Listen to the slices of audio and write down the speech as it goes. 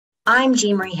I'm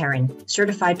Jean Marie Herron,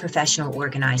 Certified Professional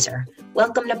Organizer.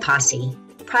 Welcome to POSSE,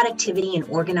 productivity and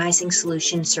organizing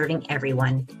solutions serving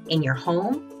everyone in your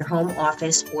home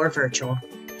office, or virtual.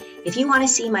 If you want to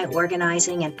see my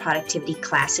organizing and productivity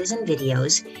classes and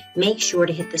videos, make sure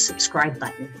to hit the subscribe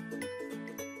button.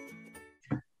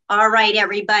 All right,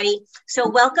 everybody. So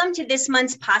welcome to this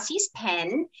month's POSSE's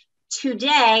Pen.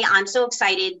 Today, I'm so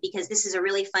excited because this is a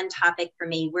really fun topic for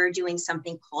me. We're doing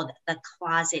something called the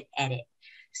closet edit.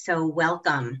 So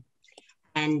welcome.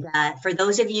 And for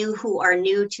those of you who are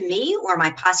new to me or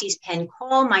my POSSE's Pen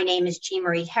call, my name is Jean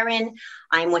Marie Herron.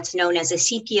 I'm what's known as a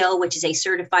CPO, which is a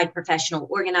Certified Professional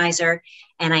Organizer.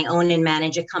 And I own and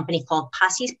manage a company called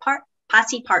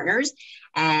POSSE Partners.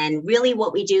 And really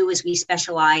what we do is we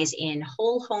specialize in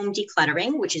whole home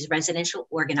decluttering, which is residential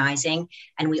organizing.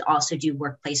 And we also do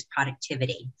workplace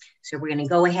productivity. So we're going to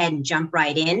go ahead and jump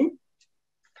right in.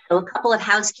 So a couple of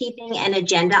housekeeping and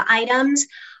agenda items.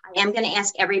 I am going to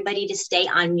ask everybody to stay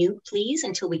on mute, please,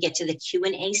 until we get to the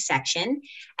Q&A section.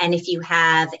 And if you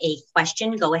have a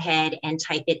question, go ahead and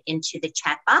type it into the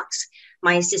chat box.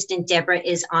 My assistant, Deborah,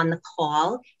 is on the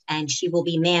call, and she will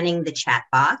be manning the chat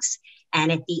box.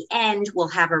 And at the end, we'll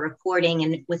have a recording,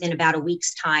 and within about a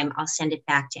week's time, I'll send it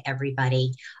back to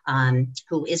everybody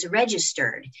who is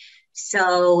registered.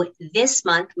 So this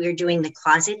month, we're doing the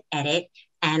closet edit.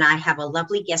 And I have a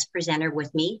lovely guest presenter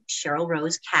with me, Cheryl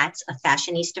Rose Katz of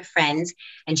Fashionista Friends.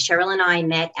 And Cheryl and I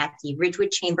met at the Ridgewood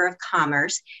Chamber of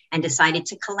Commerce and decided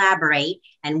to collaborate.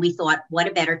 And we thought, what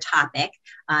a better topic.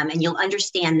 And you'll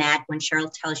understand that when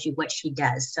Cheryl tells you what she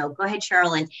does. So go ahead,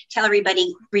 Cheryl, and tell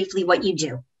everybody briefly what you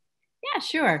do. Yeah,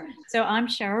 sure. So I'm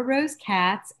Cheryl Rose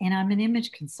Katz, and I'm an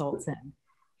image consultant.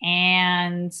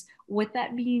 And what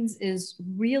that means is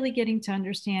really getting to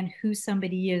understand who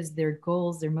somebody is, their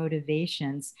goals, their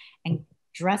motivations, and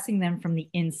dressing them from the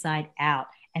inside out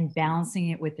and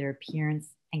balancing it with their appearance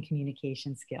and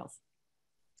communication skills.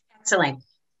 Excellent.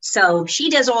 So she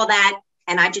does all that,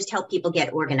 and I just help people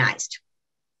get organized.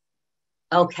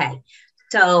 Okay.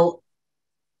 So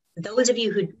those of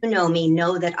you who do know me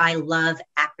know that I love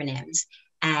acronyms.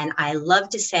 And I love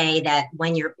to say that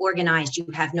when you're organized, you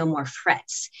have no more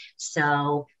frets.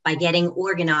 So by getting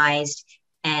organized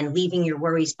and leaving your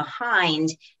worries behind,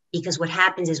 because what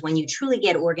happens is when you truly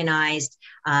get organized,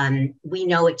 we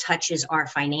know it touches our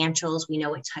financials. We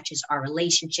know it touches our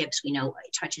relationships. We know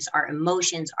it touches our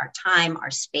emotions, our time, our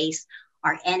space,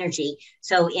 our energy.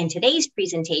 So in today's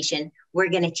presentation, we're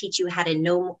going to teach you how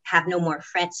to have no more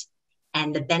frets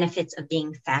and the benefits of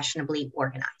being fashionably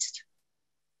organized.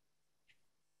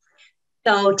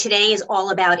 So today is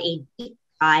all about a deep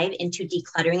dive into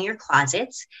decluttering your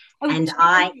closets. Oh, and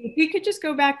if we could just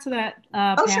go back to that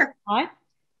sure. slide.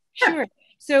 Sure.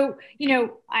 So,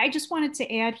 I just wanted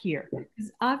to add here,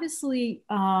 because obviously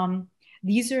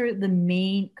these are the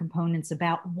main components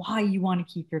about why you want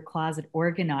to keep your closet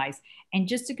organized. And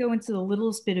just to go into the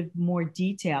littlest bit of more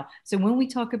detail. So when we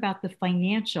talk about the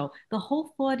financial, the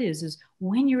whole thought is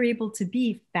when you're able to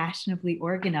be fashionably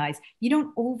organized, you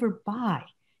don't overbuy.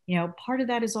 Part of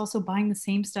that is also buying the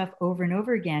same stuff over and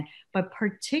over again, but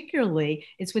particularly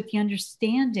it's with the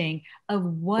understanding of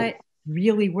what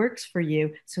really works for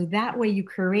you. So that way you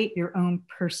create your own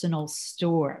personal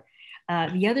store.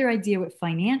 The other idea with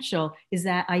financial is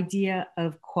that idea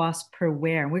of cost per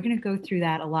wear. And we're going to go through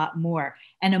that a lot more.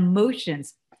 And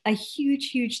emotions, a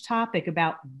huge, huge topic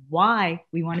about why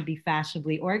we want to be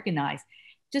fashionably organized.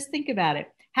 Just think about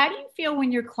it. How do you feel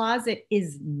when your closet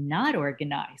is not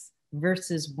organized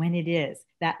versus when it is?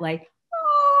 That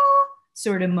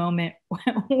sort of moment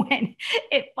when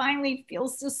it finally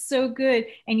feels just so good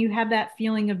and you have that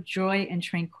feeling of joy and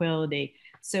tranquility.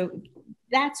 So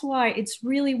that's why it's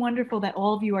really wonderful that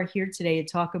all of you are here today to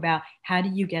talk about how do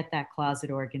you get that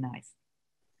closet organized.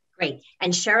 Great.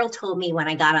 And Cheryl told me when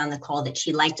I got on the call that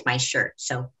she liked my shirt.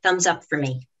 So thumbs up for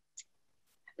me.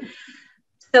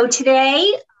 So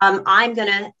today I'm going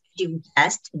to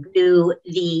do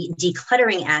the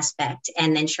decluttering aspect,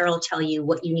 and then Cheryl will tell you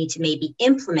what you need to maybe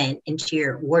implement into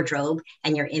your wardrobe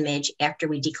and your image after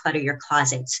we declutter your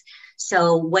closets.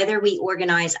 So whether we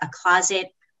organize a closet,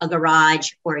 a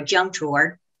garage, or a junk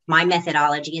drawer, my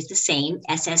methodology is the same,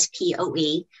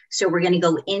 SSPOE. So we're going to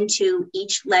go into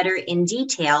each letter in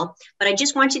detail, but I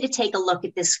just want you to take a look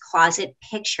at this closet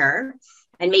picture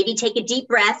and maybe take a deep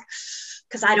breath,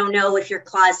 because I don't know if your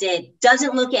closet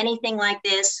doesn't look anything like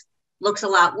this, looks a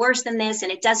lot worse than this,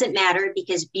 and it doesn't matter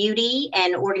because beauty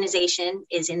and organization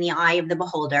is in the eye of the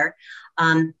beholder.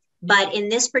 But in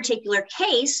this particular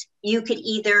case, you could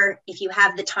either, if you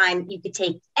have the time, you could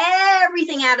take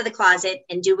everything out of the closet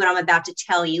and do what I'm about to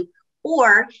tell you,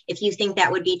 Or if you think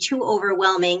that would be too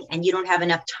overwhelming and you don't have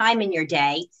enough time in your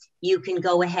day, you can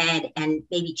go ahead and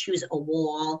maybe choose a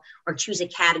wall or choose a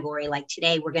category. Like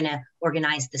today, we're going to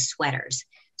organize the sweaters.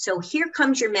 So here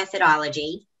comes your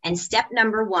methodology. And step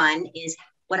number one is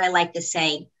what I like to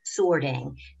say,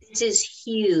 sorting. This is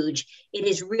huge. It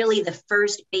is really the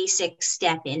first basic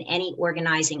step in any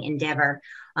organizing endeavor.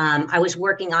 I was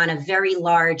working on a very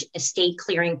large estate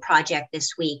clearing project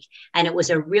this week, and it was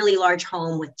a really large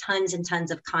home with tons and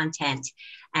tons of content.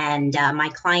 And my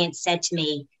client said to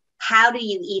me, how do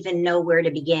you even know where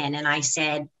to begin? And I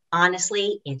said,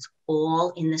 honestly, it's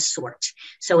all in the sort.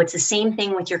 So it's the same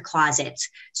thing with your closets.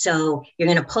 So you're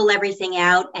going to pull everything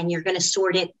out and you're going to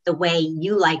sort it the way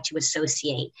you like to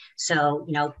associate. So,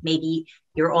 maybe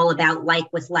you're all about like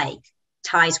with like,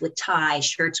 ties with ties,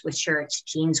 shirts with shirts,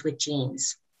 jeans with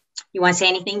jeans. You want to say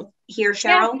anything here,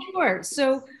 Cheryl? Yeah, sure.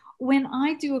 So when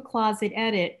I do a closet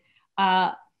edit,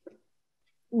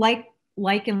 like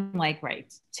and like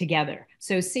right together.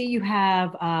 So say you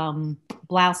have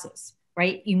blouses,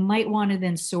 right? You might want to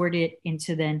then sort it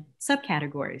into then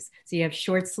subcategories. So you have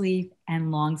short sleeve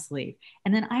and long sleeve.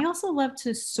 And then I also love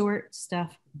to sort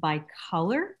stuff by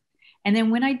color. And then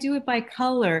when I do it by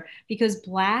color, because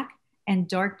black and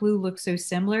dark blue look so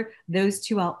similar, those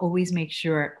two I'll always make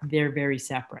sure they're very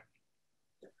separate.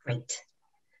 Great.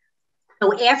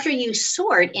 So after you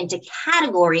sort into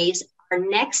categories, our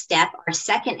next step, our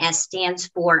second S, stands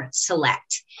for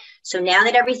select. So now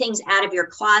that everything's out of your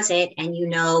closet and you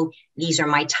know, these are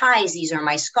my ties, these are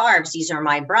my scarves, these are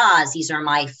my bras, these are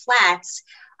my flats,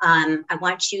 I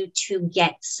want you to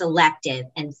get selective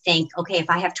and think, okay, if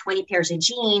I have 20 pairs of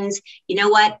jeans, you know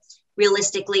what?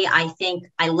 Realistically, I think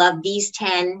I love these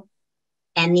 10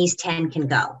 and these 10 can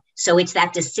go. So it's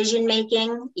that decision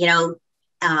making,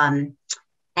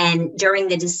 and during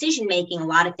the decision making, a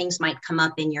lot of things might come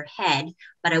up in your head,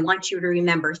 but I want you to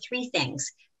remember three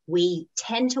things. We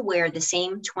tend to wear the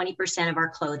same 20% of our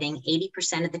clothing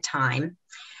 80% of the time.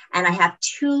 And I have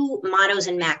two mottos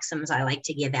and maxims I like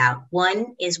to give out.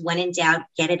 One is when in doubt,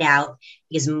 get it out,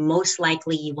 because most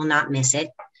likely you will not miss it.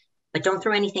 But don't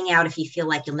throw anything out if you feel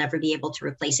like you'll never be able to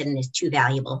replace it and it's too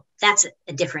valuable. That's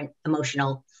a different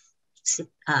emotional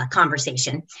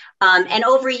conversation. And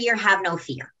over a year, have no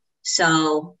fear.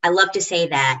 So I love to say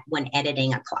that when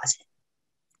editing a closet.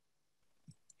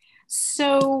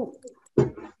 So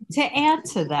to add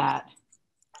to that,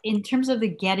 in terms of the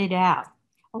get it out,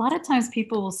 a lot of times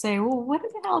people will say, well, what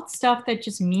about stuff that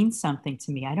just means something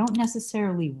to me? I don't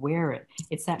necessarily wear it.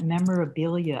 It's that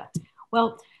memorabilia.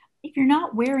 Well, if you're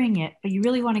not wearing it, but you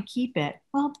really want to keep it,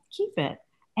 well, keep it.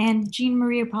 And Jean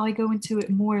Marie will probably go into it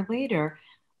more later.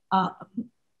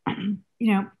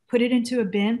 Put it into a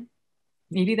bin.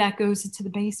 Maybe that goes into the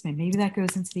basement. Maybe that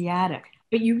goes into the attic.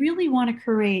 But you really want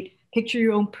to picture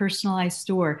your own personalized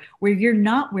store where you're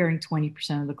not wearing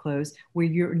 20% of the clothes, where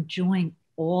you're enjoying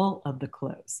all of the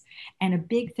clothes. And a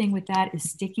big thing with that is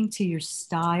sticking to your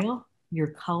style, your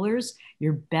colors,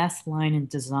 your best line and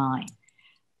design.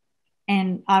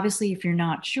 And obviously, if you're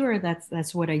not sure,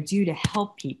 that's what I do to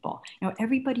help people.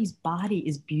 Everybody's body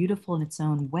is beautiful in its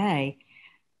own way,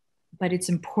 but it's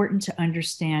important to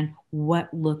understand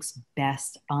what looks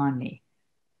best on me.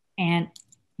 And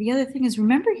the other thing is,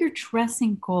 remember your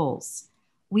dressing goals.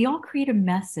 We all create a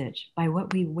message by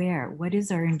what we wear. What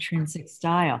is our intrinsic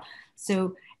style?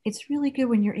 So it's really good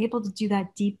when you're able to do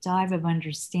that deep dive of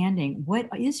understanding what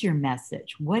is your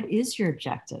message? What is your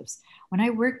objectives? When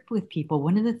I work with people,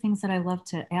 one of the things that I love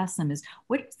to ask them is,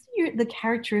 what is the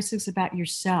characteristics about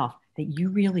yourself that you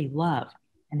really love?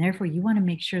 And therefore, you want to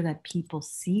make sure that people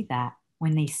see that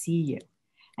when they see you.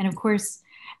 And of course,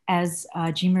 as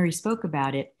Jean Marie spoke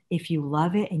about it, if you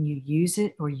love it and you use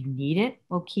it or you need it,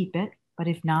 well, keep it. But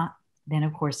if not, then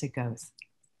of course it goes.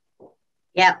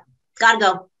 Yeah, gotta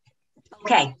go.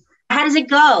 Okay, how does it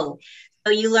go?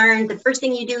 So you learn, the first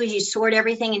thing you do is you sort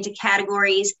everything into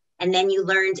categories, and then you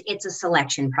learned it's a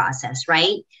selection process,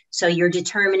 right? So you're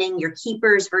determining your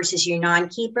keepers versus your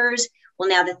non-keepers. Well,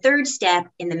 now the third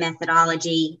step in the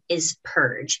methodology is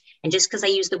purge. And just because I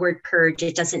use the word purge,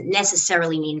 it doesn't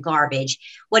necessarily mean garbage.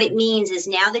 What it means is,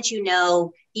 now that you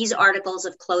know these articles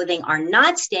of clothing are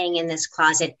not staying in this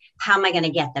closet, how am I going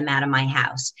to get them out of my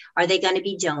house? Are they going to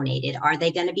be donated? Are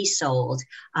they going to be sold?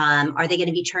 Are they going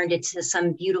to be turned into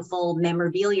some beautiful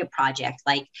memorabilia project,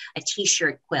 like a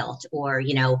t-shirt quilt or,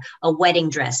 a wedding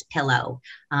dress pillow?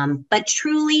 But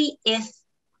truly, if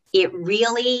it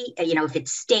really, if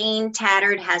it's stained,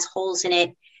 tattered, has holes in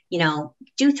it,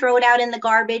 do throw it out in the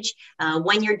garbage.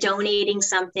 When you're donating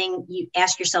something, you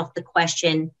ask yourself the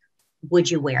question, would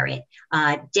you wear it?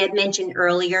 Deb mentioned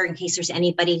earlier, in case there's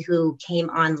anybody who came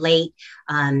on late,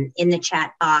 in the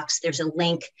chat box, there's a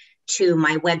link to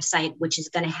my website, which is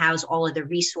going to house all of the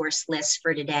resource lists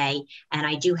for today. And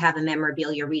I do have a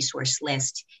memorabilia resource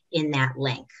list in that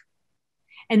link.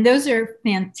 And those are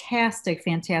fantastic,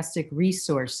 fantastic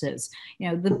resources. You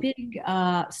know, the big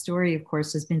story, of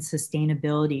course, has been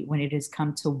sustainability when it has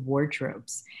come to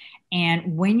wardrobes.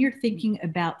 And when you're thinking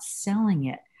about selling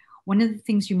it, one of the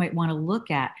things you might want to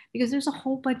look at, because there's a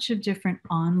whole bunch of different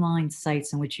online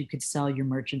sites in which you could sell your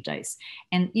merchandise.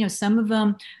 And, you know, some of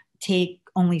them take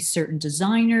only certain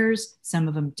designers, some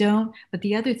of them don't. But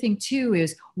the other thing too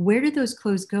is, where do those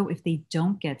clothes go if they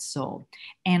don't get sold?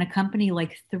 And a company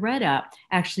like ThredUp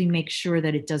actually makes sure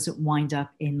that it doesn't wind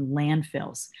up in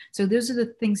landfills. So those are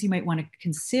the things you might want to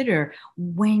consider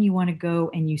when you want to go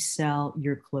and you sell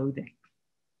your clothing.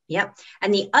 Yep.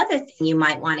 And the other thing you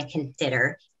might want to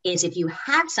consider is, if you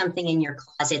have something in your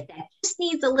closet that just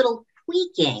needs a little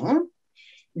tweaking,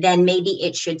 then maybe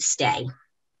it should stay.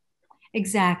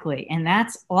 Exactly. And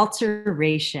that's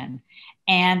alteration.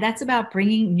 And that's about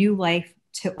bringing new life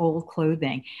to old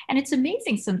clothing. And it's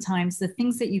amazing sometimes the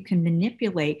things that you can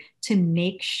manipulate to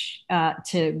make,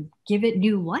 to give it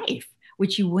new life,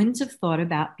 which you wouldn't have thought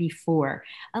about before.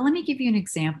 Let me give you an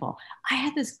example. I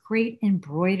had this great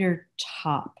embroidered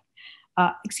top.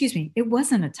 Excuse me, it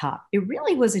wasn't a top. It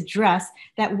really was a dress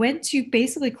that went to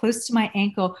basically close to my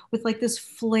ankle with like this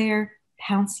flare,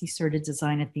 pouncy sort of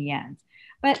design at the end.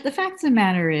 But the fact of the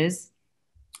matter is,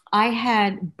 I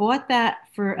had bought that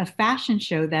for a fashion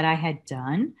show that I had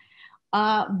done.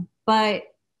 But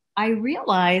I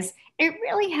realized it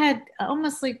really had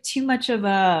almost like too much of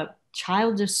a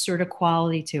childish sort of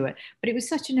quality to it. But it was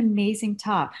such an amazing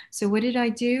top. So what did I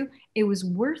do? It was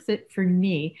worth it for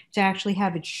me to actually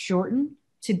have it shortened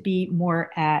to be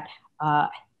more at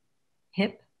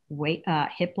hip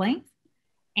length.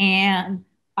 And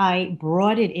I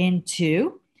brought it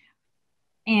into.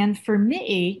 And for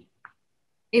me,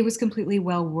 it was completely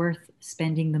well worth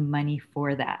spending the money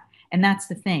for that. And that's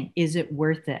the thing. Is it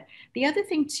worth it? The other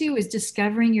thing too is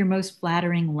discovering your most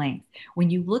flattering length. When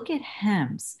you look at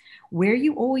hems, where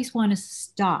you always want to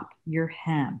stop your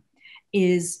hem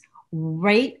is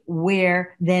right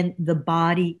where then the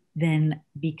body then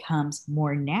becomes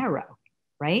more narrow,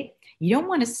 right? You don't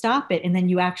want to stop it and then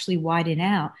you actually widen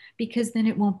out, because then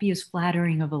it won't be as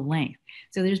flattering of a length.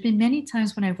 So there's been many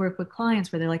times when I've worked with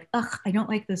clients where they're like, ugh, I don't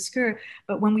like the skirt.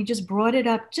 But when we just brought it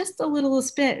up just a little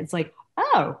bit, it's like,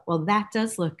 oh, well, that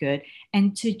does look good.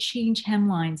 And to change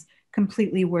hemlines,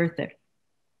 completely worth it.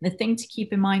 The thing to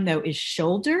keep in mind, though, is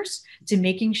shoulders, to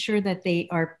making sure that they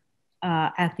are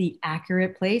at the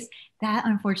accurate place. That,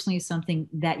 unfortunately, is something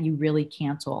that you really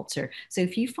can't alter. So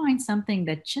if you find something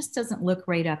that just doesn't look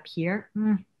right up here,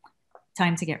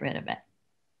 time to get rid of it.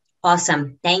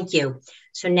 Awesome. Thank you.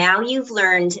 So now you've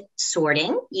learned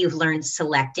sorting, you've learned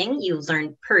selecting, you've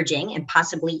learned purging, and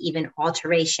possibly even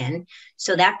alteration.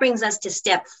 So that brings us to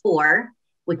step 4,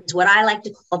 which is what I like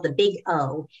to call the big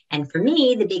O. And for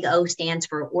me, the big O stands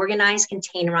for organize,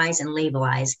 containerize, and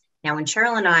labelize. Now, when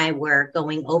Cheryl and I were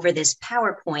going over this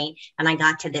PowerPoint and I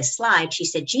got to this slide, she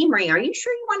said, Jean Marie, are you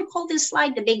sure you want to call this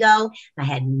slide the big O? And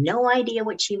I had no idea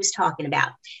what she was talking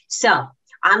about. So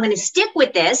I'm going to stick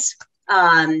with this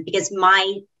because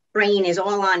my brain is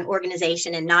all on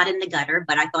organization and not in the gutter,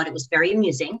 but I thought it was very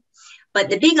amusing. But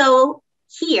the big O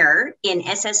here in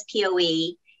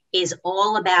SSPOE is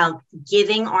all about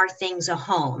giving our things a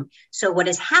home. So what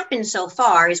has happened so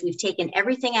far is we've taken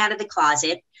everything out of the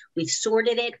closet, we've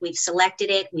sorted it, we've selected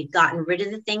it, we've gotten rid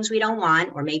of the things we don't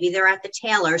want, or maybe they're at the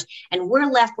tailors, and we're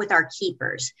left with our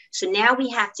keepers. So now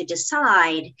we have to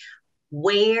decide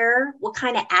what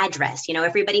kind of address,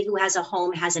 everybody who has a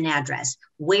home has an address.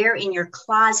 Where in your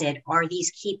closet are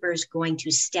these keepers going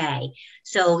to stay?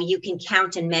 So you can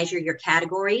count and measure your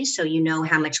categories. So you know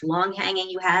how much long hanging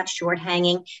you have, short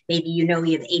hanging. Maybe you have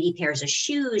 80 pairs of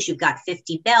shoes, you've got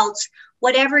 50 belts,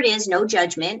 whatever it is, no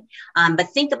judgment. But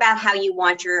think about how you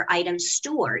want your items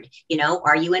stored.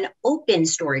 Are you an open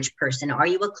storage person? Are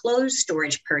you a closed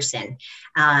storage person?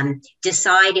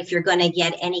 Decide if you're going to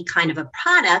get any kind of a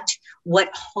product,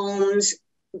 what homes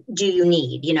do you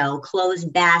need?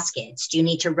 Closed baskets. Do you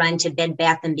need to run to Bed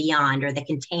Bath & Beyond or the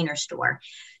Container Store?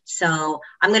 So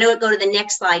I'm going to go to the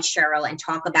next slide, Cheryl, and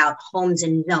talk about homes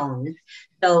and zones.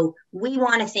 So we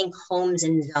want to think homes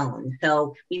and zones.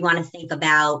 So we want to think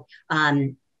about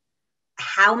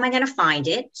how am I going to find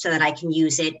it so that I can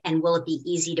use it, and will it be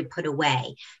easy to put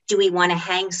away? Do we want to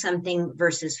hang something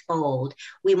versus fold?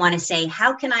 We want to say,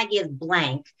 how can I give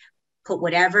blank put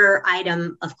whatever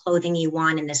item of clothing you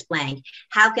want in this blank.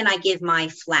 How can I give my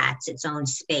flats its own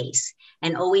space?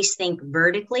 And always think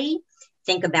vertically.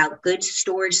 Think about good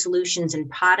storage solutions and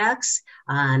products.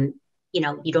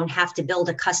 You don't have to build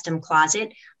a custom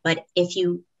closet, but if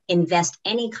you invest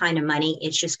any kind of money,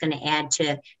 it's just going to add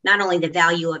to not only the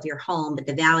value of your home, but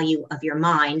the value of your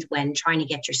mind when trying to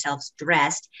get yourself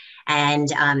dressed. And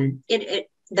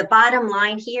the bottom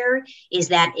line here is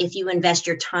that if you invest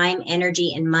your time,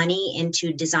 energy, and money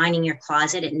into designing your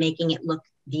closet and making it look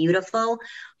beautiful,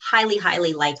 highly,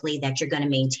 highly likely that you're going to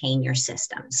maintain your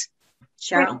systems.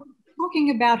 Cheryl?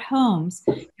 Talking about homes,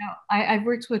 I've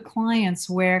worked with clients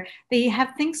where they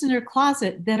have things in their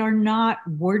closet that are not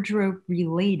wardrobe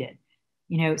related.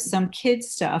 Some kids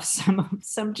stuff,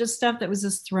 some just stuff that was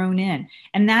just thrown in.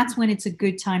 And that's when it's a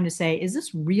good time to say, is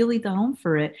this really the home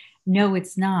for it? No,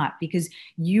 it's not, because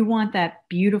you want that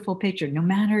beautiful picture. No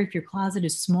matter if your closet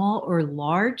is small or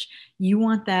large, you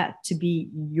want that to be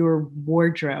your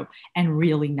wardrobe and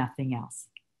really nothing else.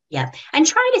 Yeah. And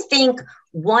try to think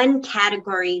one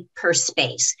category per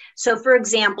space. So for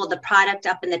example, the product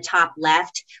up in the top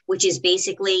left, which is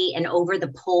basically an over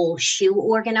the pole shoe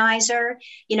organizer,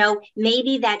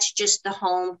 maybe that's just the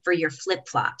home for your flip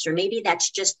flops, or maybe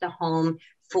that's just the home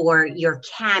for your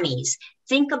camis.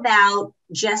 Think about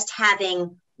just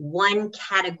having one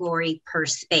category per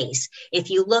space.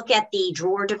 If you look at the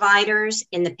drawer dividers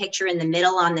in the picture in the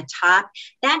middle on the top,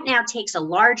 that now takes a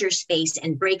larger space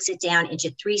and breaks it down into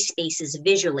 3 spaces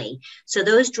visually. So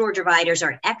those drawer dividers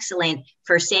are excellent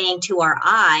for saying to our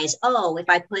eyes, oh, if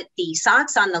I put the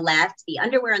socks on the left, the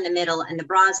underwear in the middle, and the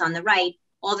bras on the right,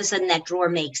 all of a sudden that drawer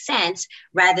makes sense,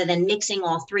 rather than mixing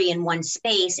all 3 in one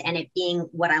space and it being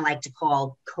what I like to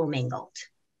call commingled.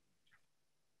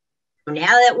 Now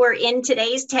that we're in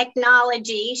today's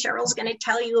technology, Cheryl's going to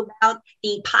tell you about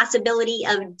the possibility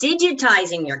of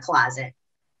digitizing your closet.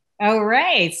 All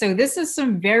right. So this is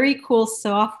some very cool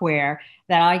software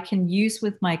that I can use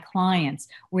with my clients,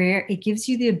 where it gives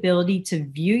you the ability to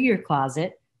view your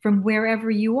closet from wherever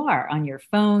you are, on your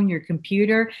phone, your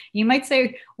computer. You might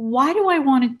say, why do I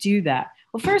want to do that?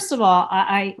 Well, first of all,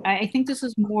 I think this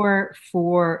is more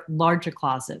for larger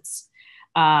closets.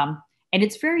 And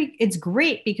it's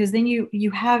great because then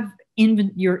you have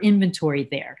your inventory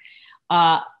there.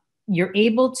 You're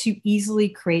able to easily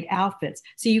create outfits.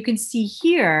 So you can see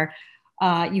here,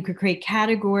 you could create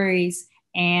categories,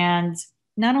 and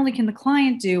not only can the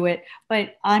client do it,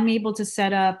 but I'm able to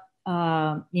set up,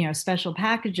 special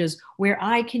packages where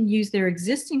I can use their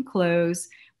existing clothes,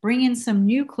 bring in some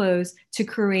new clothes to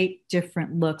create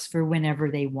different looks for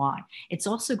whenever they want. It's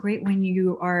also great when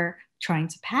you are trying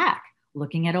to pack,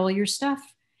 looking at all your stuff,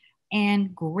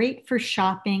 and great for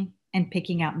shopping and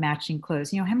picking out matching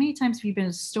clothes. How many times have you been to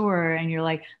a store and you're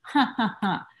like,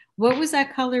 what was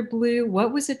that color blue?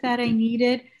 What was it that I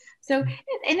needed? So,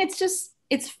 and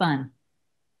it's fun.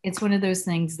 It's one of those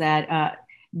things that,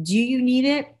 do you need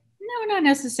it? No, not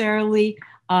necessarily.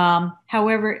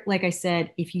 However, like I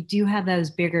said, if you do have those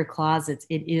bigger closets,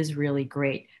 it is really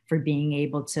great for being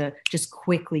able to just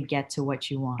quickly get to what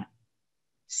you want.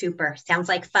 Super. Sounds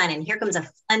like fun. And here comes a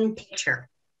fun picture.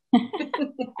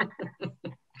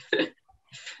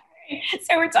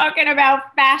 So we're talking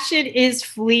about fashion is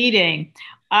fleeting.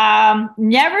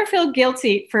 Never feel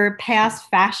guilty for past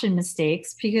fashion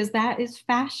mistakes, because that is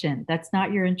fashion. That's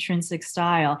not your intrinsic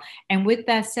style. And with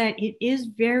that said, it is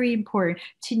very important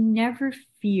to never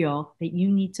feel that you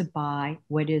need to buy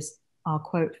what is, I'll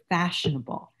quote,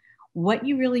 fashionable. What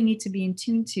you really need to be in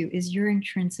tune to is your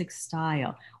intrinsic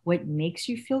style, what makes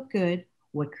you feel good,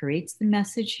 what creates the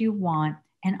message you want,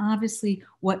 and obviously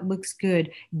what looks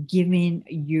good given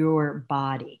your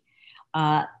body.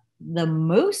 The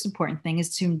most important thing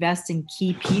is to invest in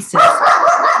key pieces.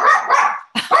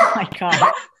 Oh my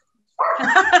God.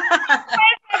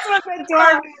 That's what the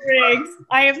dog rings.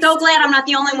 I am so glad I'm not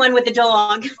the only one with the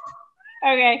dog.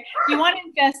 Okay. You want to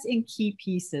invest in key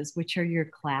pieces, which are your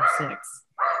classics.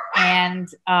 And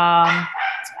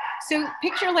so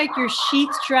picture like your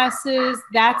sheets dresses,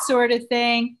 that sort of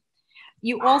thing.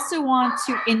 You also want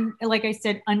to, like I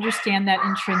said, understand that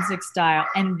intrinsic style.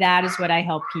 And that is what I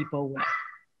help people with.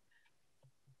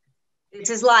 This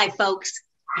is live, folks.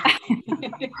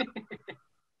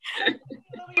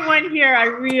 Everyone here, I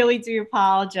really do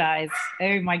apologize.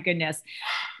 Oh my goodness.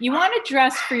 You want to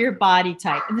dress for your body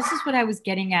type. And this is what I was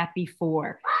getting at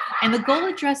before. And the goal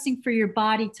of dressing for your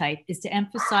body type is to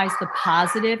emphasize the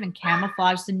positive and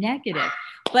camouflage the negative.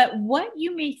 But what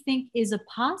you may think is a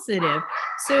positive,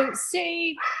 so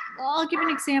say, I'll give an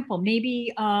example,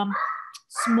 maybe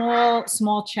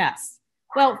small chest.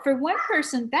 Well, for one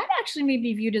person, that actually may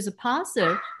be viewed as a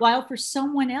positive, while for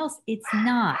someone else, it's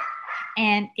not.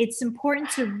 And it's important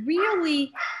to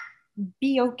really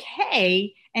be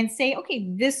okay and say, okay,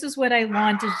 this is what I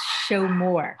want to show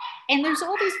more. And there's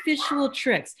all these visual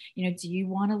tricks. You know, do you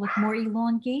want to look more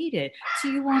elongated?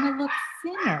 Do you want to look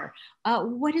thinner?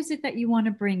 What is it that you want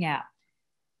to bring out?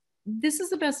 This is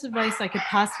the best advice I could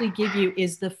possibly give you,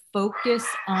 is the focus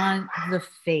on the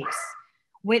face.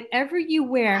 Whatever you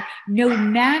wear, no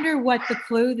matter what the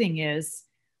clothing is.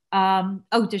 Oh,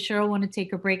 does Cheryl want to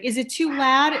take a break? Is it too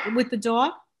loud with the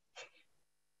dog?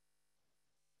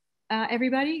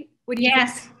 Everybody, what do you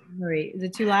think, Marie? Is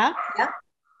it too loud? Yep.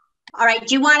 All right.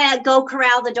 Do you want to go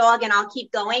corral the dog and I'll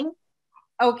keep going?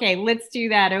 Okay, let's do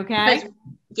that. Okay.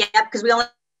 Because we only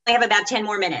have about 10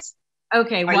 more minutes.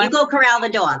 Okay. All right, you go corral the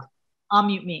dog. I'll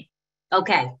mute me.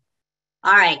 Okay.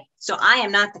 All right. So I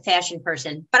am not the fashion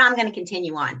person, but I'm going to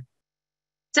continue on.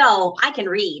 So I can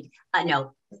read a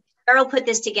note. Cheryl put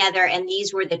this together, and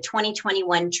these were the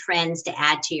 2021 trends to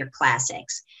add to your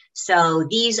classics. So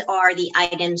these are the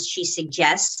items she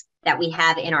suggests that we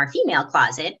have in our female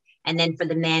closet, and then for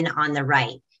the men on the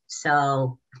right.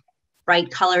 So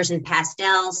bright colors and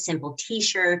pastels, simple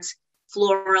t-shirts,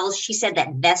 florals. She said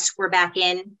that vests were back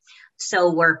in.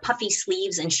 So were puffy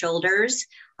sleeves and shoulders.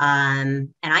 And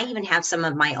I even have some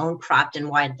of my own cropped and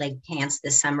wide leg pants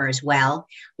this summer as well.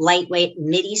 Lightweight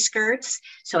midi skirts.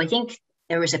 So I think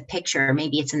there was a picture,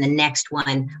 maybe it's in the next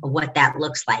one, of what that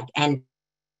looks like. And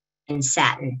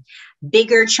satin,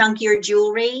 bigger, chunkier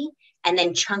jewelry, and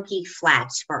then chunky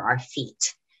flats for our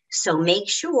feet. So make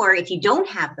sure, if you don't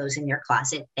have those in your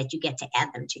closet, that you get to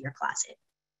add them to your closet.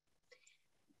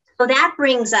 So that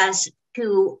brings us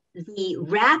to the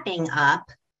wrapping up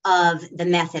of the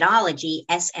methodology,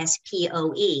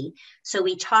 SSPOE. So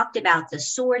we talked about the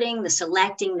sorting, the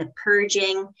selecting, the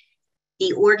purging,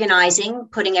 the organizing,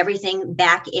 putting everything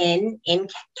back in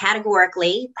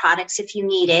categorically, products if you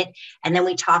need it. And then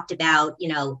we talked about, you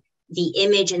know, the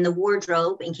image and the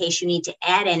wardrobe in case you need to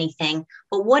add anything.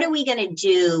 But what are we going to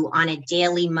do on a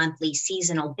daily, monthly,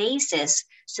 seasonal basis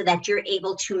so that you're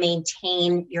able to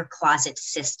maintain your closet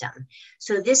system?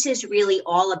 So this is really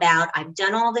all about, I've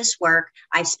done all this work.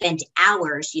 I've spent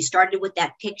hours. You started with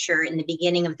that picture in the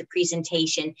beginning of the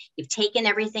presentation. You've taken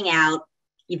everything out.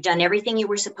 You've done everything you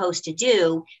were supposed to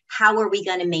do. How are we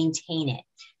going to maintain it?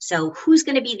 So who's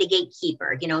going to be the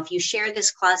gatekeeper? You know, if you share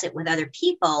this closet with other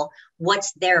people,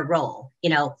 what's their role? You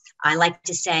know, I like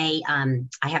to say, I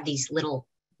have these little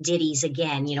ditties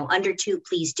again, you know, under two,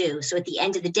 please do. So at the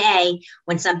end of the day,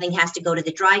 when something has to go to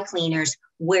the dry cleaners,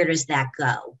 where does that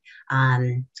go?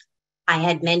 I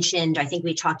had mentioned, I think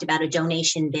we talked about a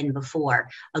donation bin before.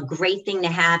 A great thing to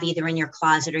have either in your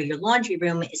closet or your laundry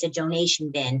room is a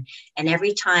donation bin. And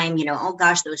every time, you know, oh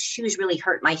gosh, those shoes really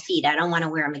hurt my feet. I don't want to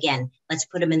wear them again. Let's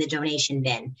put them in the donation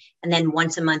bin. And then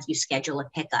once a month, you schedule a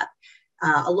pickup.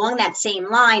 Along that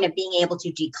same line of being able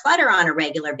to declutter on a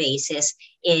regular basis,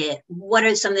 what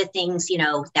are some of the things, you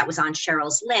know, that was on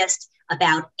Cheryl's list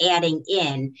about adding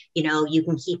in? You know, you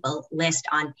can keep a list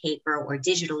on paper or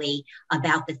digitally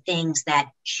about the things that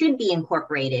should be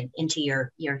incorporated into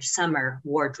your summer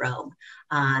wardrobe.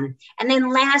 And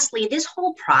then lastly, this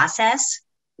whole process,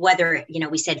 whether, you know,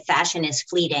 we said fashion is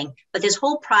fleeting, but this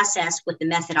whole process with the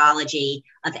methodology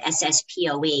of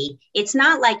SSPOE, it's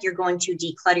not like you're going to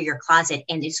declutter your closet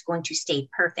and it's going to stay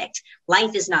perfect.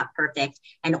 Life is not perfect,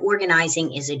 and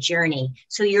organizing is a journey.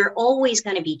 So you're always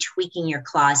going to be tweaking your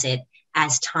closet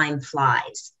as time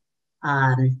flies.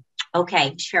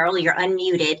 Okay, Cheryl, you're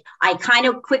unmuted. I kind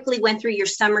of quickly went through your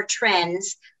summer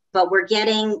trends, but we're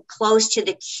getting close to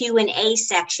the Q&A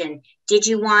section. Did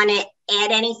you want to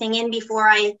add anything in before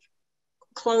I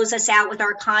close us out with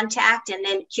our contact and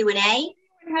then Q&A? If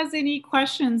anyone has any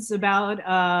questions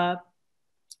about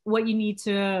what you need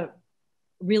to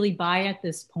really buy at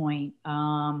this point,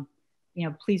 you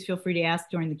know, please feel free to ask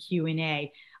during the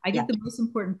Q&A. I think the most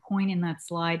important point in that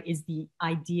slide is the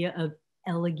idea of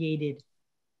elevated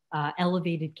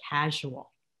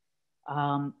casual.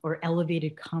 Or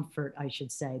elevated comfort, I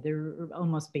should say. They're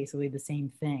almost basically the same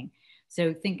thing.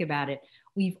 So think about it.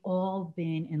 We've all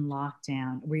been in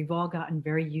lockdown. We've all gotten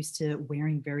very used to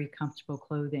wearing very comfortable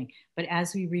clothing. But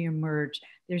as we reemerge,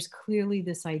 there's clearly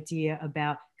this idea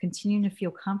about continuing to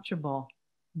feel comfortable,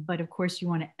 but of course you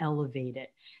want to elevate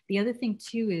it. The other thing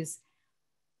too is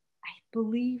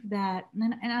believe that,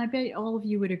 and I bet all of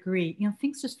you would agree,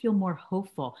 things just feel more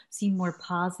hopeful, seem more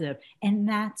positive. And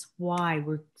that's why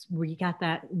we got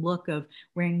that look of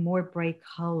wearing more bright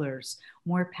colors,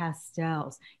 more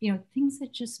pastels, things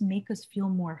that just make us feel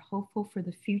more hopeful for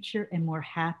the future and more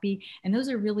happy. And those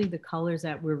are really the colors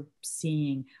that we're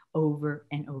seeing over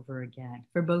and over again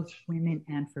for both women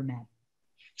and for men.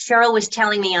 Cheryl was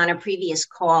telling me on a previous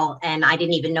call, and I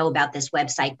didn't even know about this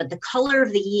website, but the color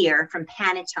of the year from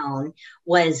Pantone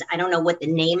was, I don't know what the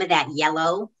name of that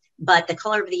yellow, but the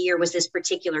color of the year was this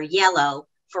particular yellow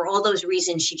for all those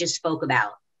reasons she just spoke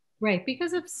about. Right,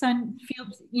 because of sun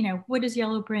fields, what does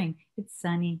yellow bring? It's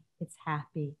sunny, it's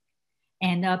happy.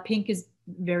 And pink is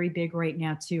very big right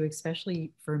now too,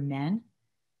 especially for men.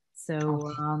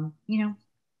 So,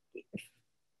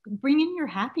 bring in your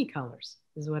happy colors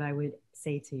is what I would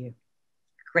say to you.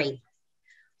 Great.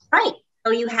 Right.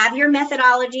 So you have your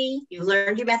methodology. You've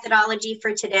learned your methodology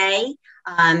for today.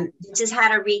 This is how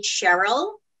to reach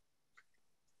Cheryl.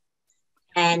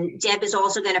 And Deb is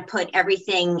also going to put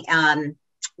everything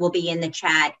will be in the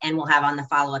chat and we'll have on the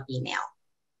follow-up email.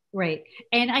 Right.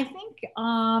 And I think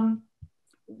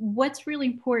what's really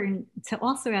important to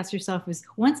also ask yourself is,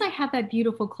 once I have that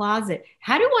beautiful closet,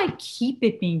 how do I keep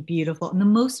it being beautiful? And the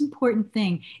most important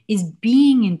thing is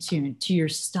being in tune to your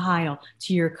style,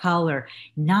 to your color,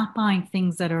 not buying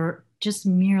things that are just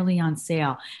merely on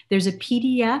sale. There's a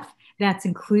PDF that's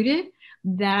included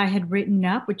that I had written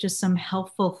up with just some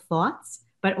helpful thoughts,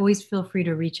 but always feel free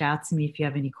to reach out to me if you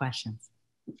have any questions.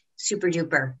 Super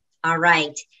duper. All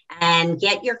right. And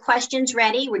get your questions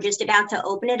ready. We're just about to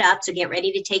open it up. So get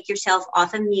ready to take yourself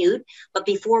off of mute. But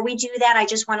before we do that, I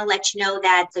just want to let you know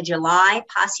that the July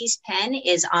POSSE's Pen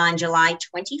is on July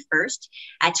 21st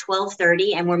at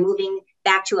 12:30. And we're moving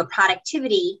back to a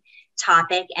productivity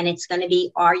topic. And it's going to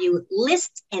be, are you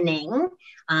listening?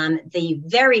 The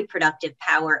very productive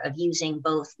power of using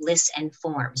both lists and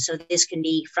forms. So this can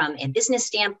be from a business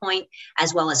standpoint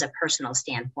as well as a personal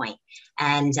standpoint.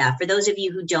 And for those of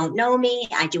you who don't know me,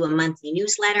 I do a monthly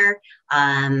newsletter.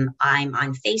 I'm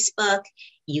on Facebook.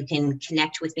 You can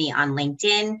connect with me on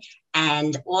LinkedIn.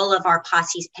 And all of our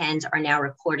POSSE's Pens are now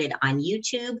recorded on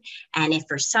YouTube. And if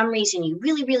for some reason you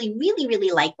really, really, really,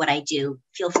 really like what I do,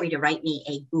 feel free to write me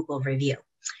a Google review.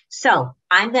 So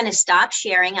I'm going to stop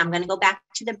sharing. I'm going to go back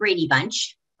to the Brady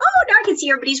Bunch. Oh, now I can see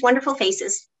everybody's wonderful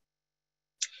faces.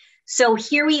 So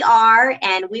here we are,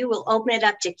 and we will open it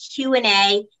up to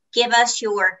Q&A. Give us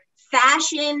your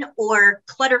fashion or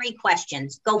cluttery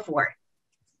questions. Go for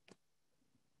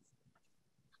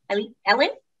it. Ellen?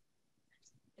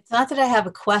 It's not that I have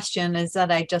a question, it's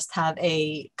that I just have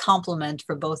a compliment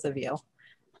for both of you.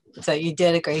 So you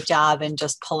did a great job in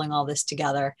just pulling all this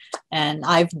together. And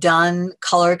I've done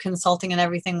color consulting and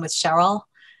everything with Cheryl,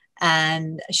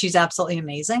 and she's absolutely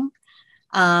amazing.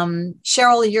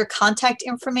 Cheryl, your contact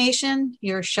information,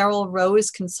 your Cheryl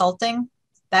Rose Consulting,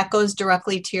 that goes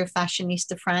directly to your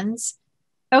fashionista friends.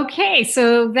 Okay,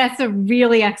 so that's a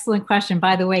really excellent question.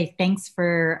 By the way, thanks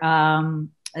for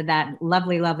that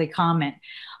lovely, lovely comment.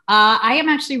 I am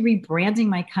actually rebranding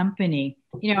my company.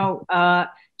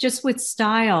 Just with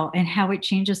style and how it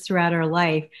changes throughout our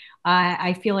life,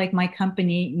 I feel like my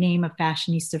company name of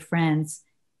Fashionista Friends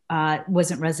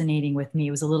wasn't resonating with me.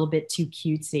 It was a little bit too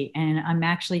cutesy. And I'm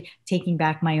actually taking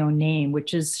back my own name,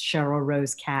 which is Cheryl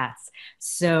Rose Katz.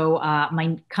 So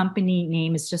my company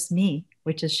name is just me,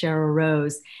 which is Cheryl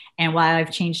Rose. And while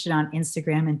I've changed it on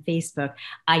Instagram and Facebook,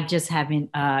 I just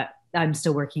haven't, I'm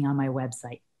still working on my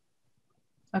website.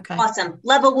 Okay. Awesome.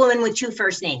 Love a woman with two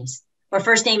first names, or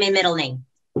first name and middle name.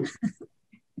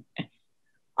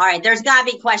 All right, there's got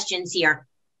to be questions here.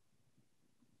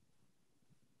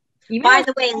 By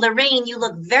the way, Lorraine, you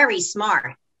look very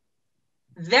smart.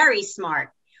 Very smart.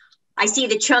 I see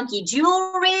the chunky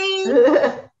jewelry.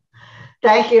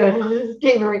 Thank you,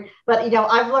 Jean Marie. But,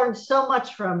 I've learned so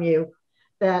much from you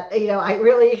that,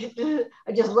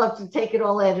 I just love to take it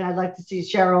all in. And I'd like to see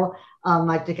Cheryl.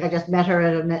 I think I just met her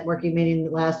at a networking meeting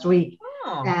last week.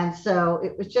 Oh. And so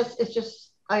it's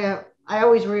just, I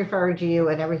always refer to you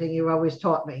and everything you always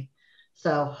taught me.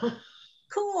 So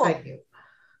cool. Thank you.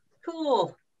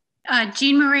 Cool.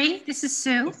 Jean Marie, this is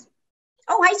Sue.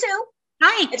 Oh, hi, Sue.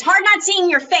 Hi. It's hard not seeing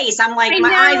your face. I'm like,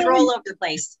 my eyes are all over the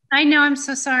place. I know. I'm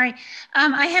so sorry.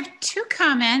 I have two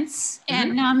comments,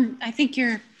 and I think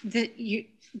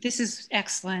this is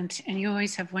excellent, and you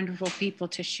always have wonderful people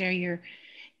to share your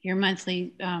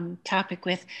monthly topic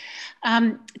with.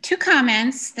 Two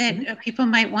comments that people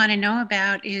might want to know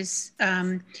about is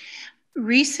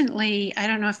recently, I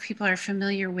don't know if people are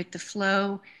familiar with the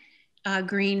Flow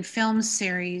green film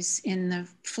series in the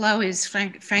flow is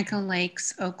Franklin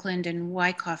Lakes, Oakland, and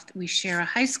Wyckoff. We share a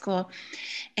high school,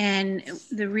 and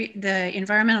the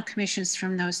environmental commissions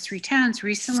from those three towns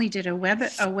recently did a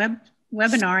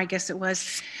webinar, I guess it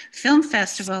was, film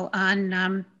festival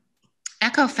on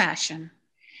eco fashion.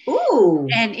 Ooh.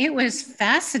 And it was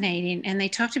fascinating. And they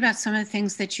talked about some of the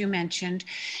things that you mentioned.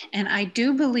 And I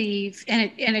do believe,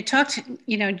 and it talked,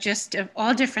 just of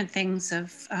all different things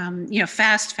of,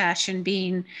 fast fashion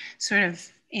being sort of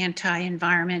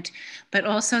anti-environment, but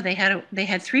also they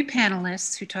had three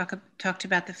panelists who talked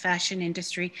about the fashion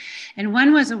industry. And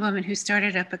one was a woman who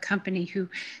started up a company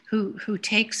who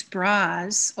takes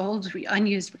bras, old,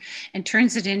 unused, and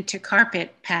turns it into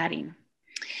carpet padding.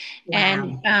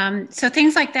 Wow. And so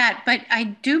things like that. But I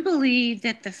do believe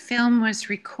that the film was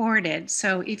recorded.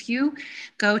 So if you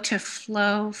go to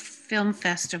Flow Film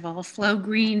Festival, Flow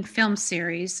Green Film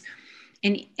Series,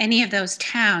 in any of those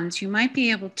towns, you might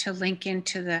be able to link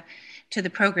into the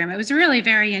program. It was really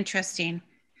very interesting.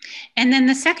 And then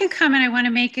the second comment I want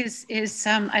to make is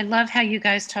I love how you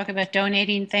guys talk about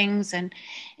donating things,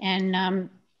 and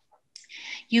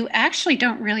you actually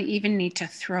don't really even need to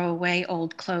throw away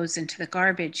old clothes into the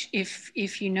garbage.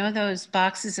 If you know those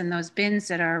boxes and those bins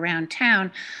that are around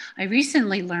town, I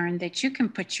recently learned that you can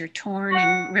put your torn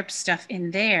and ripped stuff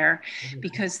in there,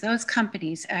 because those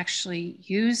companies actually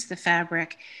use the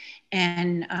fabric,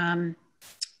 and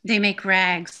they make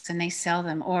rags and they sell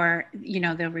them, or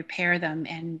they'll repair them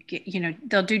and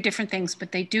they'll do different things,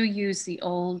 but they do use the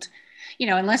old,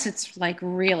 unless it's like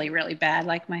really, really bad,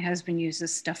 like my husband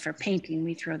uses stuff for painting,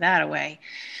 we throw that away.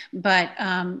 But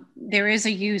there is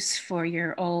a use for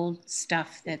your old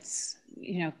stuff that's,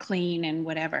 clean and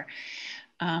whatever.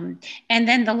 And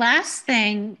then the last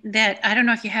thing that I don't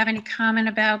know if you have any comment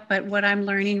about, but what I'm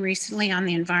learning recently on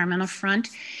the environmental front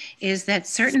is that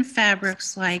certain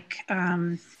fabrics like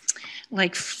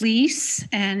fleece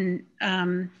and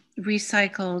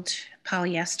recycled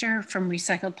polyester from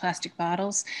recycled plastic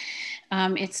bottles,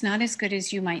 it's not as good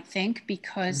as you might think,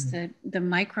 because the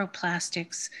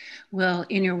microplastics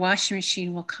in your washing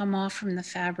machine will come off from the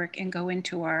fabric and go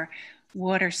into our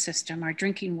water system, our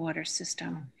drinking water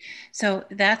system. So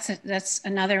that's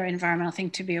another environmental thing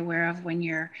to be aware of when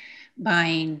you're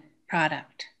buying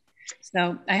product.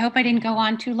 So I hope I didn't go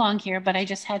on too long here, but I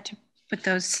just had to put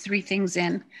those three things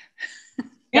in.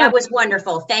 That was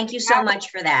wonderful. Thank you so much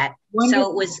for that. Wonderful. So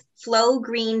it was Flow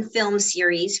Green Film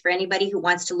Series, for anybody who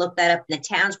wants to look that up. The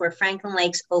towns were Franklin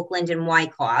Lakes, Oakland, and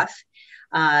Wyckoff.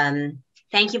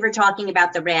 Thank you for talking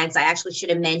about the rags. I actually should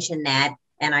have mentioned that,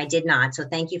 and I did not. So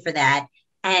thank you for that.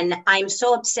 And I'm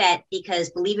so upset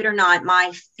because, believe it or not,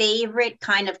 my favorite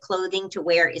kind of clothing to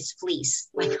wear is fleece.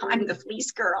 Like, I'm the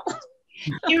fleece girl.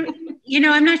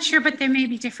 I'm not sure, but there may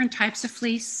be different types of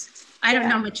fleece. I don't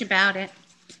know much about it.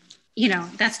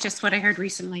 That's just what I heard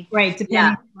recently. Right,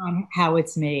 depending on how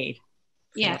it's made.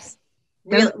 Yes.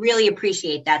 Really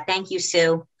appreciate that. Thank you,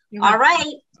 Sue. All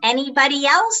right. Anybody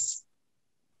else?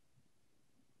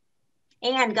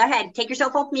 Anne, go ahead. Take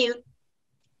yourself off mute.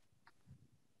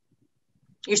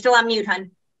 You're still on mute, hon.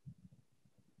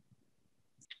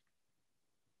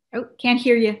 Oh, can't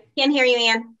hear you. Can't hear you,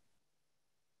 Anne.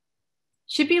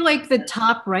 Should be like the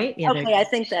top right. Yeah, okay, I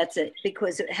think that's it,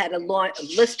 because it had a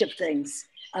list of things.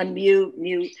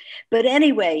 Unmute. But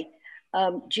anyway,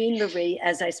 Jean Marie,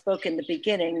 as I spoke in the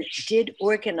beginning, did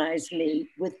organize me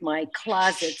with my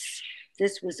closets.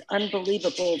 This was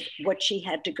unbelievable what she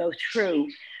had to go through.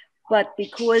 But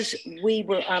because we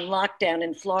were on lockdown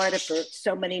in Florida for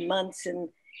so many months, and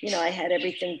I had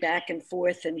everything back and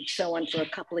forth and so on for a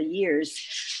couple of years,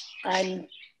 I'm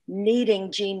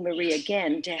needing Jean Marie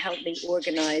again to help me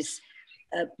organize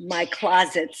my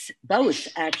closets, both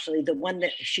actually, the one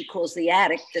that she calls the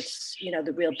attic, that's,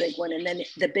 the real big one, and then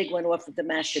the big one off of the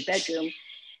master bedroom.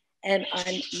 And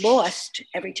I'm lost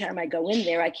every time I go in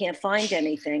there. I can't find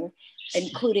anything,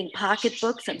 including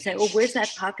pocketbooks. I'm saying, oh, where's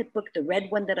that pocketbook, the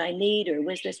red one that I need, or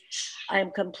where's this?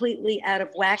 I'm completely out of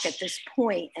whack at this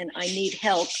point, and I need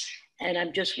help. And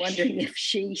I'm just wondering if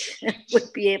she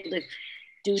would be able to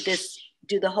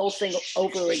do the whole thing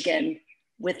over again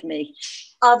with me.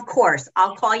 Of course.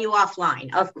 I'll call you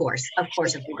offline. Of course.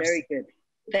 Very good.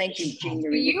 Thank you, Jean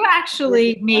Marie. You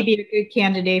actually may be a good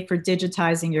candidate for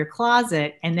digitizing your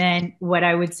closet. And then what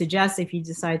I would suggest, if you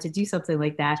decide to do something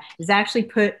like that, is actually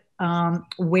put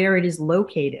where it is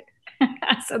located.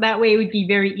 So that way it would be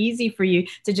very easy for you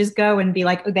to just go and be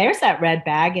like, oh, there's that red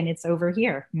bag and it's over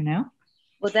here,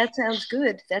 Well, that sounds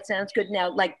good. Now,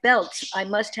 like belts, I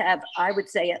must have, I would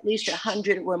say, at least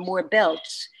 100 or more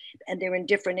belts, and they're in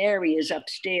different areas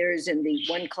upstairs in the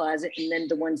one closet. And then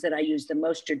the ones that I use the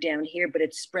most are down here, but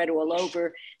it's spread all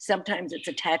over. Sometimes it's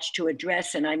attached to a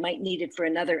dress and I might need it for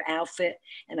another outfit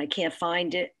and I can't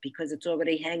find it because it's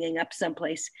already hanging up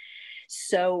someplace.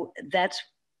 So that's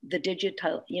the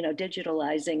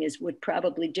digitalizing would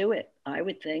probably do it, I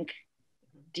would think.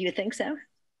 Do you think so?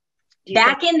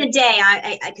 Back in the day,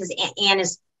 because Anne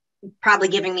is probably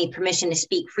giving me permission to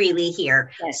speak freely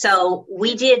here. Yes. So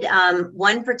we did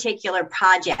one particular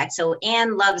project. So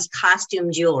Anne loves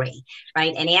costume jewelry,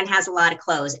 right? And Anne has a lot of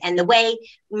clothes. And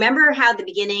remember how at the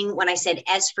beginning when I said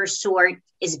S for sort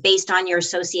is based on your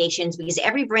associations, because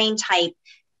every brain type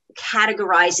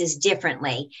categorizes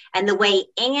differently. And the way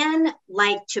Anne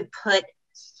liked to put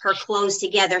her clothes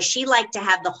together, she liked to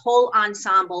have the whole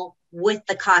ensemble with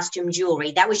the costume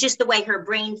jewelry. That was just the way her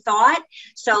brain thought.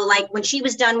 So like when she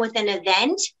was done with an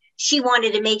event, she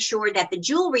wanted to make sure that the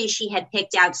jewelry she had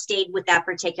picked out stayed with that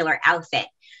particular outfit.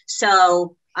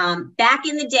 So back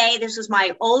in the day, this was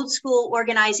my old school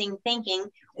organizing thinking.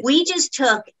 We just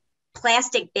took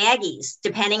plastic baggies,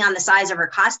 depending on the size of her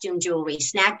costume jewelry,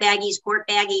 snack baggies, quart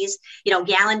baggies,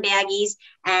 gallon baggies.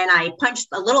 And I punched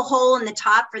a little hole in the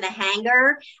top for the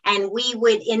hanger. And we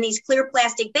would, in these clear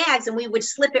plastic bags, and we would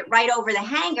slip it right over the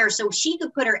hanger so she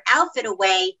could put her outfit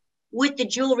away with the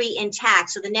jewelry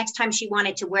intact. So the next time she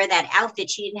wanted to wear that outfit,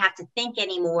 she didn't have to think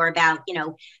anymore about,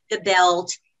 the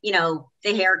belt,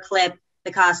 the hair clip,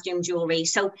 the costume jewelry.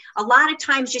 So a lot of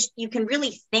times just you can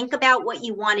really think about what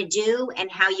you want to do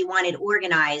and how you want it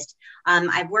organized.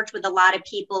 I've worked with a lot of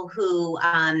people who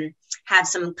have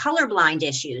some colorblind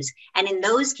issues. And in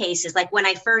those cases, like when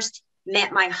I first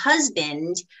met my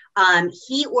husband,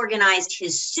 he organized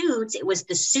his suits. It was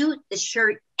the suit, the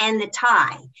shirt, and the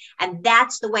tie. And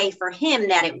that's the way for him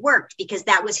that it worked because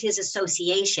that was his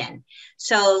association.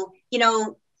 So,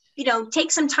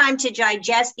 take some time to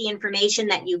digest the information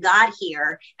that you got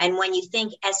here. And when you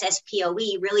think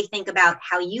SSPOE, really think about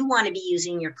how you want to be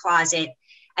using your closet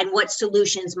and what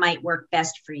solutions might work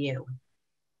best for you.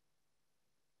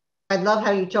 I love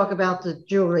how you talk about the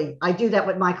jewelry. I do that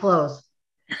with my clothes.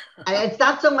 It's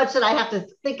not so much that I have to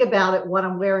think about it, what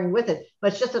I'm wearing with it,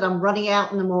 but it's just that I'm running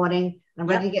out in the morning, I'm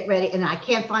ready to get ready, and I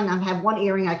have one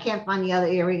earring, I can't find the other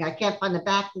earring, I can't find the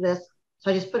back to this. So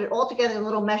I just put it all together in a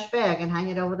little mesh bag and hang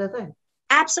it over the thing.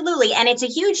 Absolutely. And it's a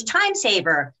huge time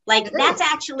saver. Like that's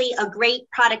actually a great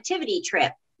productivity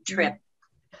tip.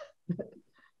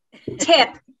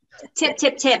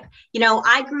 Tip.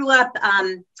 I grew up,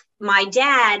 my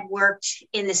dad worked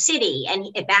in the city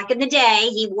and back in the day,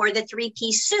 he wore the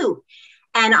 3-piece suit.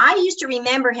 And I used to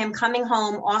remember him coming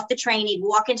home off the train. He'd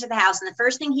walk into the house and the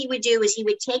first thing he would do is he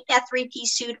would take that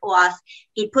 3-piece suit off.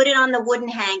 He'd put it on the wooden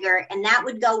hanger and that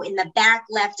would go in the back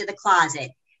left of the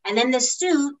closet. And then the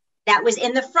suit that was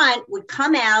in the front would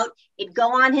come out. It'd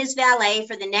go on his valet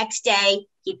for the next day.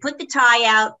 He'd put the tie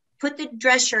out, put the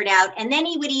dress shirt out, and then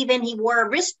he wore a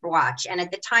wristwatch. And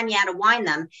at the time you had to wind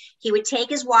them. He would take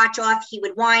his watch off, he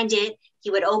would wind it. He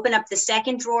would open up the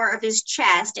second drawer of his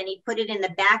chest and he'd put it in the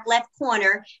back left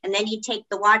corner. And then he'd take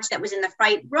the watch that was in the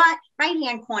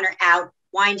right-hand corner out,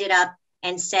 wind it up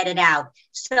and set it out.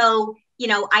 So,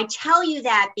 I tell you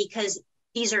that because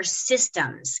these are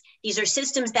systems. These are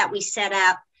systems that we set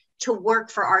up to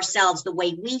work for ourselves, the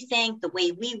way we think, the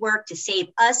way we work to save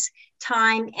us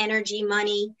time, energy,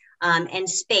 money, and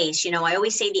space. I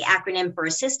always say the acronym for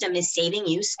a system is saving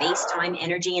you space, time,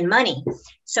 energy, and money.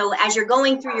 So as you're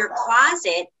going through your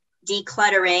closet,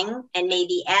 decluttering and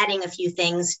maybe adding a few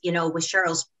things, with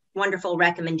Cheryl's wonderful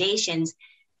recommendations,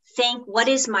 think, what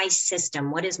is my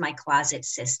system? What is my closet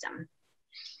system?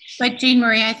 But Jean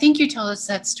Marie, I think you told us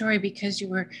that story because you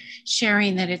were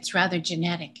sharing that it's rather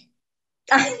genetic.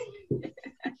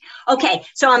 Okay,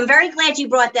 so I'm very glad you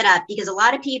brought that up because a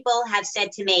lot of people have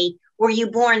said to me, were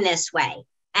you born this way?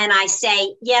 And I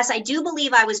say, yes, I do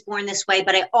believe I was born this way,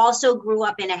 but I also grew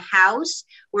up in a house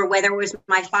where whether it was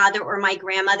my father or my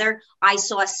grandmother, I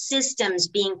saw systems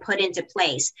being put into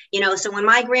place. So when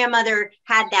my grandmother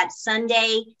had that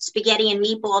Sunday spaghetti and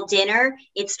meatball dinner,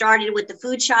 it started with the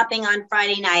food shopping on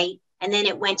Friday night. And then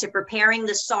it went to preparing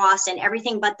the sauce and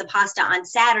everything but the pasta on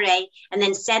Saturday, and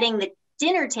then setting the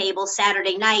dinner table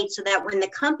Saturday night so that when the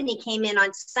company came in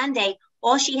on Sunday,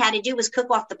 all she had to do was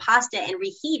cook off the pasta and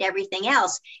reheat everything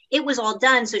else. It was all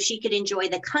done so she could enjoy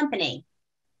the company.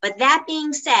 But that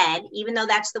being said, even though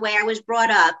that's the way I was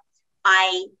brought up,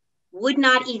 I would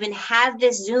not even have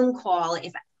this Zoom call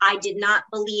if I did not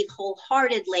believe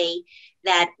wholeheartedly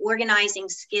that organizing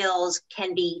skills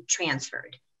can be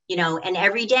transferred. And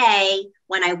every day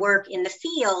when I work in the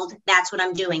field, that's what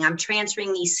I'm doing. I'm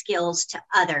transferring these skills to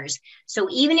others. So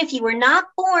even if you were not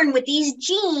born with these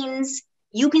genes,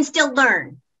 you can still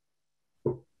learn.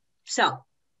 So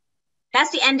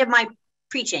that's the end of my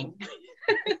preaching.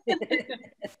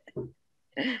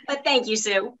 But thank you,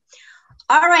 Sue.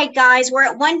 All right, guys, we're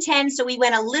at 1:10, so we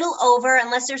went a little over.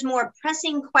 Unless there's more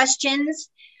pressing questions,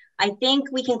 I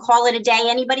think we can call it a day.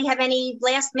 Anybody have any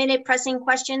last minute pressing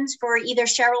questions for either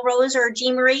Cheryl Rose or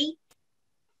Jean Marie?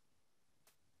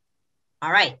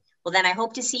 All right, well then I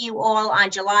hope to see you all on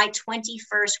July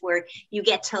 21st, where you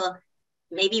get to,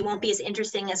 maybe it won't be as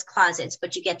interesting as closets,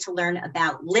 but you get to learn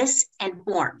about lists and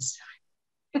forms.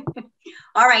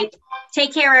 All right,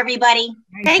 take care, everybody.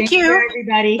 Thank you,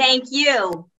 everybody. Thank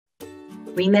you.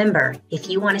 Remember, if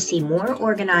you want to see more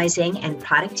organizing and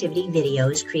productivity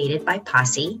videos created by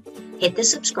Posse, hit the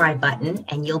subscribe button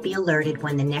and you'll be alerted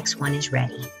when the next one is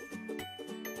ready.